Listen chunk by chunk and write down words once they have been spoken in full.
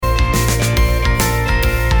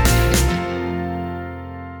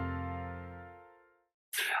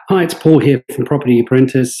Hi, it's Paul here from Property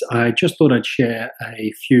Apprentice. I just thought I'd share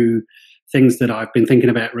a few things that I've been thinking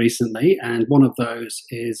about recently, and one of those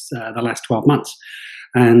is the last 12 months.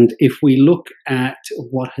 And if we look at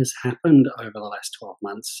what has happened over the last 12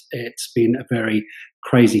 months, it's been a very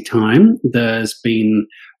crazy time. There's been,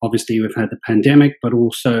 obviously, we've had the pandemic, but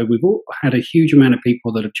also we've all had a huge amount of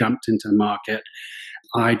people that have jumped into the market.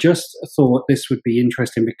 I just thought this would be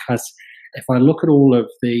interesting because if I look at all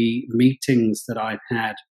of the meetings that I've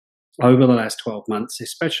had over the last 12 months,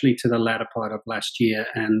 especially to the latter part of last year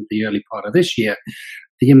and the early part of this year,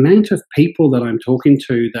 the amount of people that I'm talking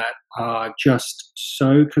to that are just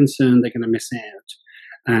so concerned they're going to miss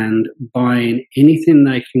out and buying anything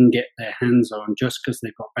they can get their hands on just because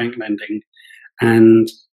they've got bank lending and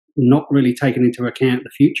not really taking into account the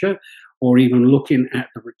future or even looking at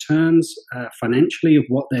the returns financially of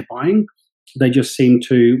what they're buying. They just seem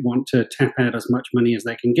to want to tap out as much money as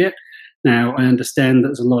they can get. Now, I understand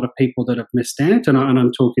there's a lot of people that have missed out, and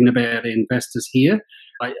I'm talking about investors here.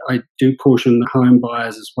 I do caution the home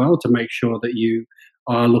buyers as well to make sure that you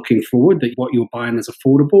are looking forward, that what you're buying is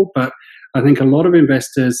affordable. But I think a lot of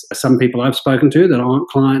investors, some people I've spoken to that aren't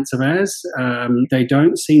clients of ours, they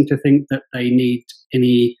don't seem to think that they need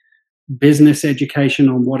any business education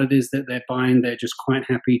on what it is that they're buying. They're just quite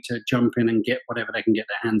happy to jump in and get whatever they can get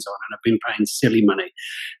their hands on, and have been paying silly money.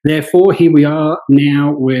 Therefore, here we are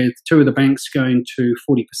now with two of the banks going to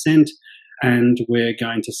 40%, and we're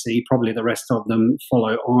going to see probably the rest of them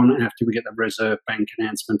follow on after we get the Reserve Bank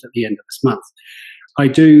announcement at the end of this month. I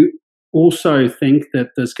do also think that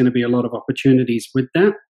there's going to be a lot of opportunities with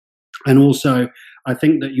that, and also I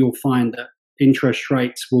think that you'll find that interest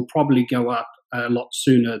rates will probably go up a lot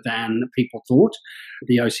sooner than people thought.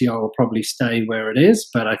 The OCR will probably stay where it is,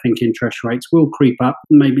 but I think interest rates will creep up,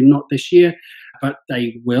 maybe not this year, but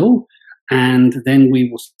they will. And then we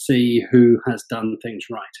will see who has done things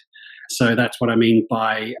right. So that's what I mean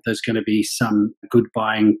by there's going to be some good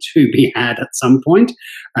buying to be had at some point.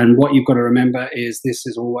 And what you've got to remember is this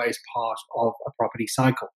is always part of a property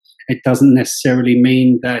cycle. It doesn't necessarily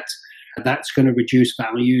mean that that's going to reduce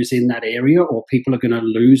values in that area, or people are going to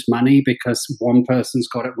lose money because one person's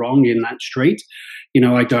got it wrong in that street.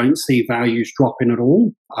 I don't see values dropping at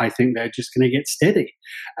all. I think they're just going to get steady.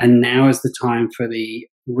 And now is the time for the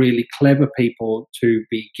really clever people to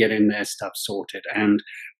be getting their stuff sorted. And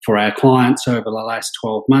for our clients over the last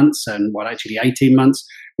 12 months and actually 18 months,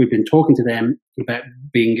 we've been talking to them about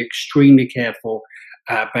being extremely careful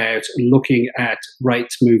about looking at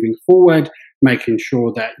rates moving forward, making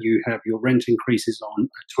sure that you have your rent increases on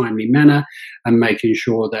a timely manner, and making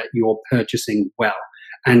sure that you're purchasing well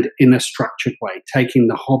and in a structured way, taking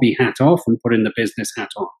the hobby hat off and putting the business hat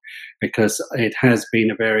on, because it has been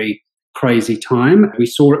a very crazy time. We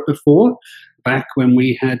saw it before, back when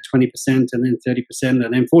we had 20% and then 30%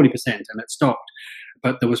 and then 40%, and it stopped.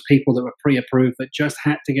 But there was people that were pre-approved that just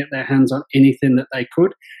had to get their hands on anything that they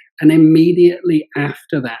could. And immediately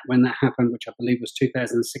after that, when that happened, which I believe was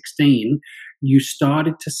 2016, you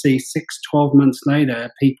started to see 12 months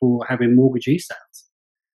later, people having mortgagee sales.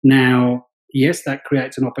 Now, yes, that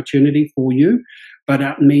creates an opportunity for you, but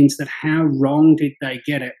that means that how wrong did they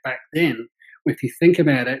get it back then? If you think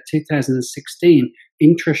about it, 2016,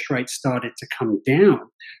 interest rates started to come down.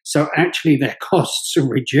 So actually their costs are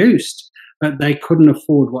reduced, but they couldn't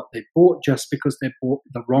afford what they bought just because they bought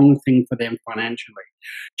the wrong thing for them financially.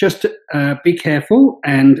 Just be careful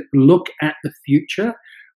and look at the future.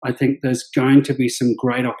 I think there's going to be some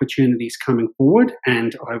great opportunities coming forward,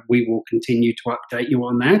 and we will continue to update you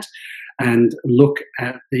on that and look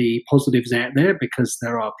at the positives out there, because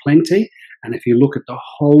there are plenty. And if you look at the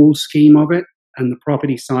whole scheme of it and the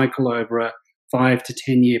property cycle over a 5 to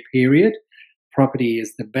 10 year period, property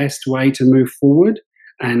is the best way to move forward.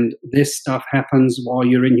 And this stuff happens while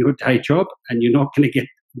you're in your day job, and you're not going to get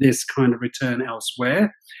this kind of return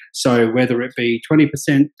elsewhere. So whether it be 20%,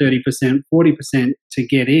 30%, 40% to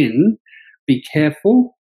get in, be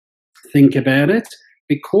careful, think about it.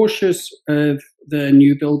 Be cautious of the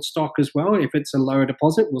new build stock as well. If it's a lower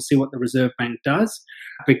deposit, we'll see what the Reserve Bank does,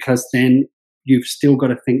 because then you've still got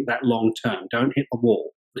to think that long term. Don't hit the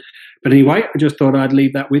wall. But anyway, I just thought I'd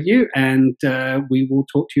leave that with you, and we will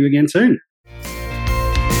talk to you again soon.